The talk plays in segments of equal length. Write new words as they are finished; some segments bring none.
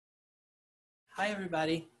Hi,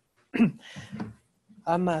 everybody.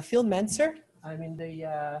 I'm Phil Menczer. I'm in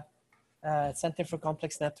the Center for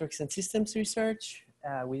Complex Networks and Systems Research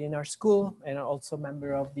within our school, and I'm also a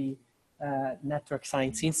member of the Network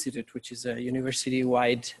Science Institute, which is a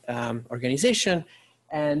university-wide organization.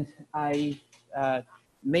 And I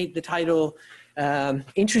made the title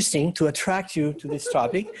interesting to attract you to this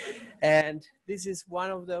topic. And this is one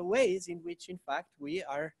of the ways in which, in fact, we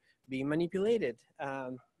are being manipulated.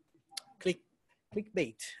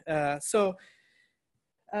 Clickbait.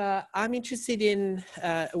 I'm interested in,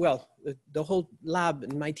 well, the whole lab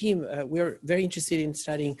and my team, we're very interested in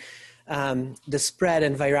studying the spread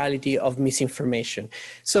and virality of misinformation.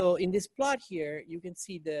 So in this plot here, you can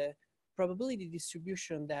see the probability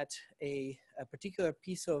distribution that a particular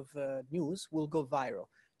piece of news will go viral.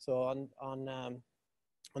 So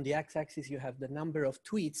on the x-axis, you have the number of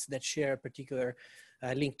tweets that share a particular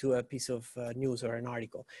link to a piece of news or an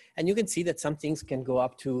article. And you can see that some things can go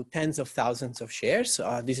up to tens of thousands of shares.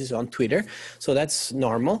 This is on Twitter, so that's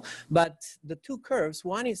normal. But the two curves,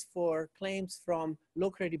 one is for claims from low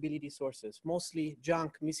credibility sources, mostly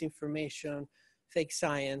junk, misinformation, fake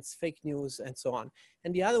science, fake news, and so on.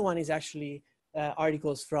 And the other one is actually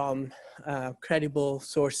articles from credible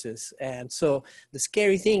sources. And so the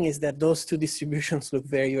scary thing is that those two distributions look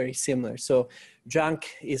very, very similar. So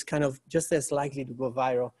junk is kind of just as likely to go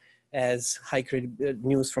viral as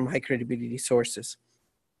news from high credibility sources.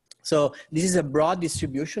 So this is a broad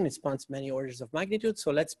distribution. It spans many orders of magnitude.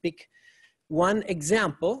 So let's pick one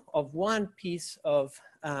example of one piece of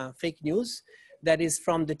fake news that is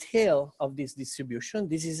from the tail of this distribution.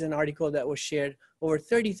 This is an article that was shared over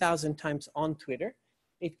 30,000 times on Twitter.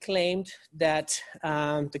 It claimed that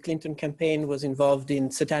the Clinton campaign was involved in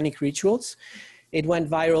satanic rituals. It went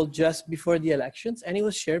viral just before the elections, and it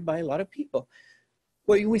was shared by a lot of people.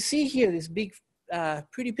 What we see here, this big,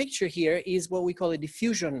 pretty picture here, is what we call a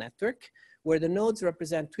diffusion network, where the nodes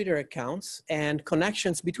represent Twitter accounts, and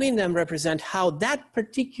connections between them represent how that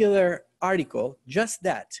particular article, just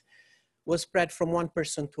that, was spread from one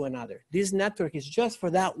person to another. This network is just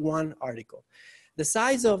for that one article. The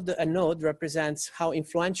size of a node represents how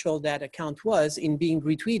influential that account was in being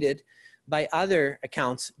retweeted by other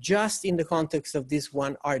accounts just in the context of this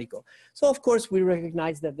one article. So of course, we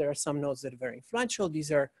recognize that there are some nodes that are very influential.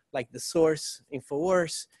 These are like The Source,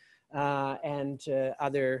 InfoWars, and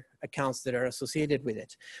other accounts that are associated with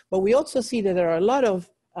it. But we also see that there are a lot of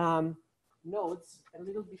nodes a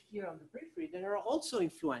little bit here on the periphery that are also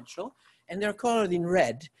influential, and they're colored in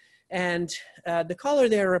red. And the color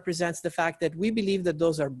there represents the fact that we believe that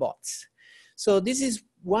those are bots. So this is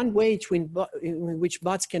one way in which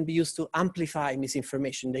bots can be used to amplify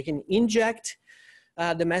misinformation. They can inject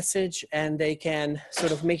the message, and they can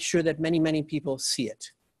sort of make sure that many, many people see it.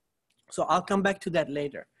 So I'll come back to that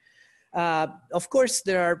later. Of course,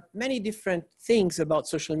 there are many different things about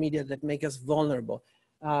social media that make us vulnerable.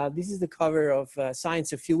 This is the cover of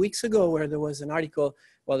Science a few weeks ago, where there was an article,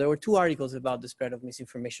 well, there were two articles about the spread of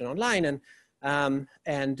misinformation online.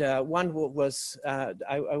 And one was,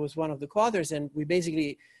 I was one of the co-authors, and we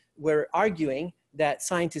basically were arguing that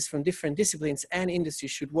scientists from different disciplines and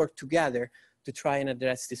industries should work together to try and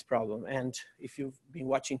address this problem. And if you've been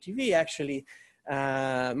watching TV, actually,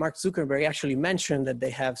 Mark Zuckerberg actually mentioned that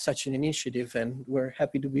they have such an initiative, and we're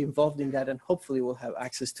happy to be involved in that, and hopefully we'll have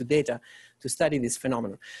access to data to study this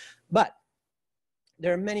phenomenon. But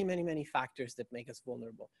there are many, many, many factors that make us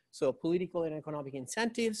vulnerable. So political and economic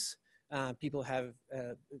incentives, people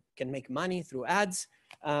can make money through ads,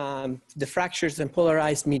 the fractures and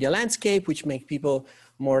polarized media landscape, which make people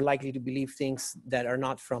more likely to believe things that are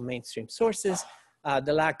not from mainstream sources,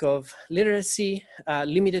 the lack of literacy,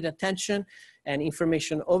 limited attention, and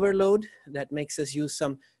information overload that makes us use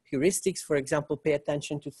some heuristics. For example, pay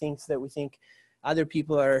attention to things that we think other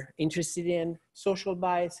people are interested in, social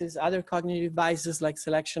biases, other cognitive biases like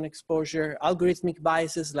selection exposure, algorithmic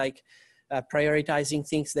biases like prioritizing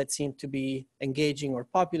things that seem to be engaging or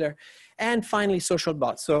popular, and finally, social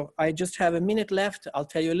bots. So I just have a minute left. I'll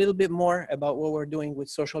tell you a little bit more about what we're doing with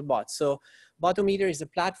social bots. So Botometer is a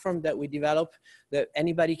platform that we develop that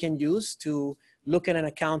anybody can use to look at an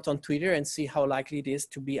account on Twitter and see how likely it is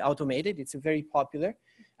to be automated. It's very popular.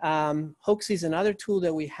 Hoax is another tool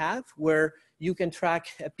that we have where you can track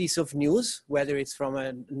a piece of news, whether it's from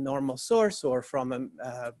a normal source or from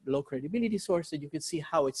a low credibility source, that you can see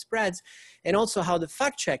how it spreads, and also how the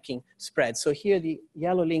fact-checking spreads. So here the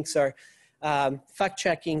yellow links are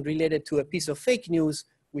fact-checking related to a piece of fake news,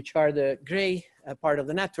 which are the gray part of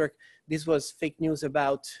the network. This was fake news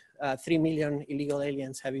about 3 million illegal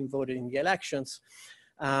aliens having voted in the elections,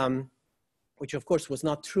 which of course was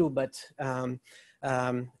not true, but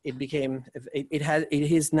it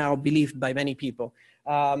is now believed by many people.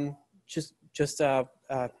 Just a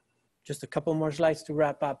couple more slides to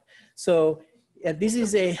wrap up. So this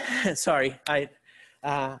is a, sorry, I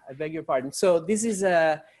beg your pardon. So this is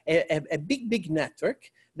a big network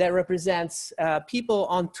that represents people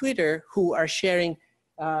on Twitter who are sharing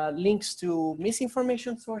links to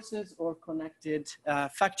misinformation sources or connected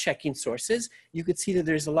fact-checking sources. You could see that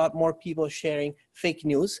there's a lot more people sharing fake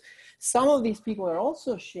news. Some of these people are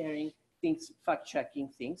also sharing things, fact-checking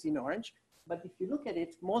things in orange. But if you look at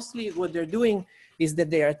it, mostly what they're doing is that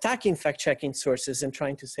they are attacking fact-checking sources and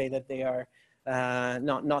trying to say that they are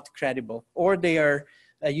not credible, or they are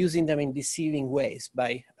using them in deceiving ways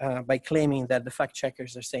by claiming that the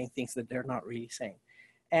fact-checkers are saying things that they're not really saying.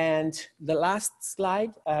 And the last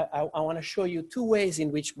slide, I want to show you two ways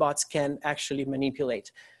in which bots can actually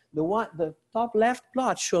manipulate. The top left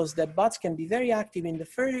plot shows that bots can be very active in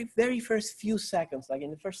the very first few seconds, like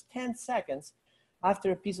in the first 10 seconds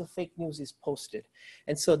after a piece of fake news is posted.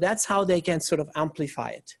 And so that's how they can sort of amplify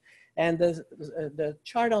it. And the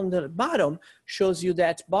chart on the bottom shows you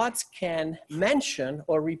that bots can mention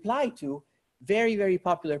or reply to very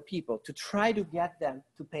popular people to try to get them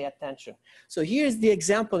to pay attention. So here's the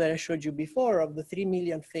example that I showed you before of the 3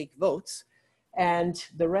 million fake votes. And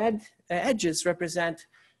the red edges represent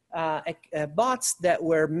bots that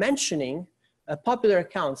were mentioning popular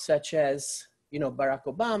accounts such as, you know, Barack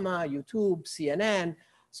Obama, YouTube, CNN,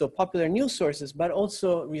 so popular news sources, but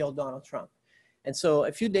also real Donald Trump. And so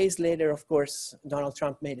a few days later, of course, Donald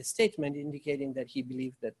Trump made a statement indicating that he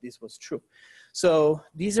believed that this was true. So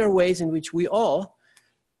these are ways in which we all,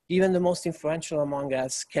 even the most influential among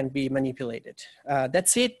us, can be manipulated.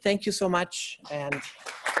 That's it. Thank you so much. And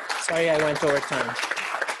sorry I went over time.